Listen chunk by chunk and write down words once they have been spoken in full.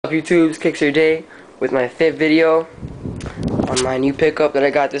up, YouTube? Kicks your day with my 5th video on my new pickup that I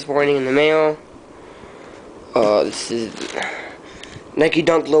got this morning in the mail. This is Nike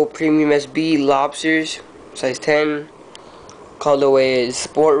Dunk Low Premium SB Lobsters, size 10. Colorway is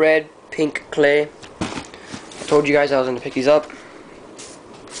Sport Red, Pink Clay. I told you guys I was going to pick these up.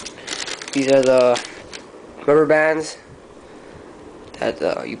 These are the rubber bands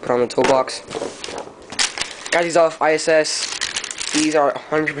that you put on the toe box. Got these off ISS. These are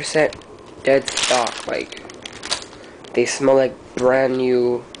 100% dead stock. Like, they smell like brand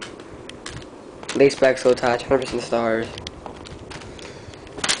new. Lace back so attached, 100% stars.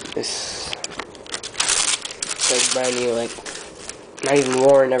 This is like brand new, like not even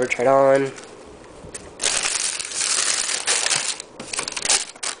worn, never tried on.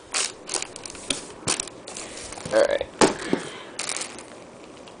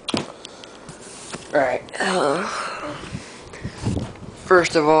 Alright.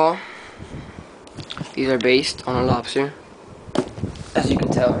 First of all, these are based on a lobster, as you can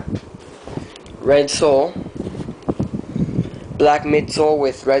tell. Red sole, black midsole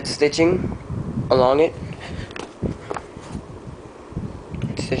with red stitching along it.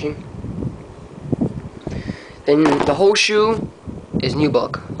 Then the whole shoe is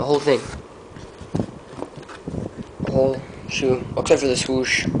nubuck, the whole thing. The whole shoe, except for the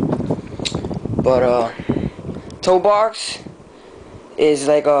swoosh. But toe box is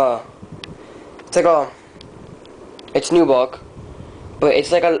like it's nubuck, but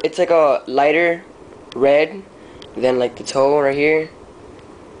it's like a lighter red than like the toe right here,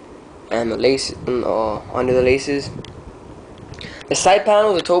 and the lace under the laces. The side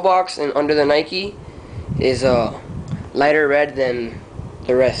panel of the toe box and under the Nike is lighter red than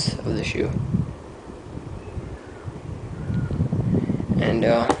the rest of the shoe. And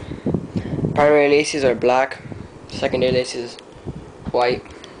primary laces are black, secondary laces white.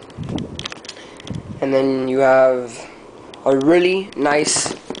 And then you have a really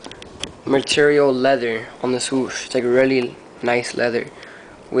nice material leather on the swoosh. It's like really nice leather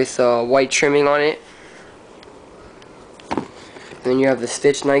with white trimming on it. And then you have the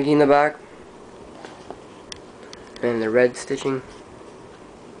stitched Nike in the back and the red stitching.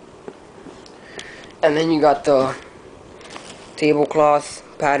 And then you got the tablecloth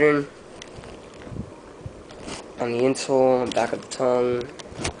pattern on the insole, back of the tongue.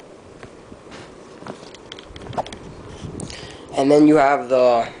 And then you have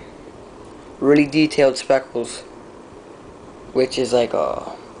the really detailed speckles, which is like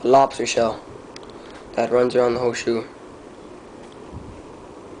a lobster shell that runs around the whole shoe,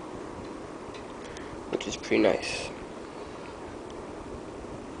 which is pretty nice.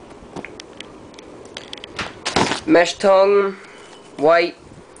 Mesh tongue, white,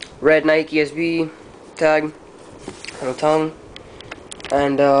 red Nike SB tag on the tongue.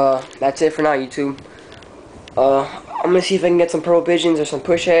 And that's it for now, YouTube. I'm gonna see if I can get some pearl pigeons or some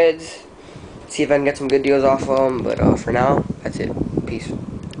push heads. See if I can get some good deals off of them. But for now, that's it. Peace.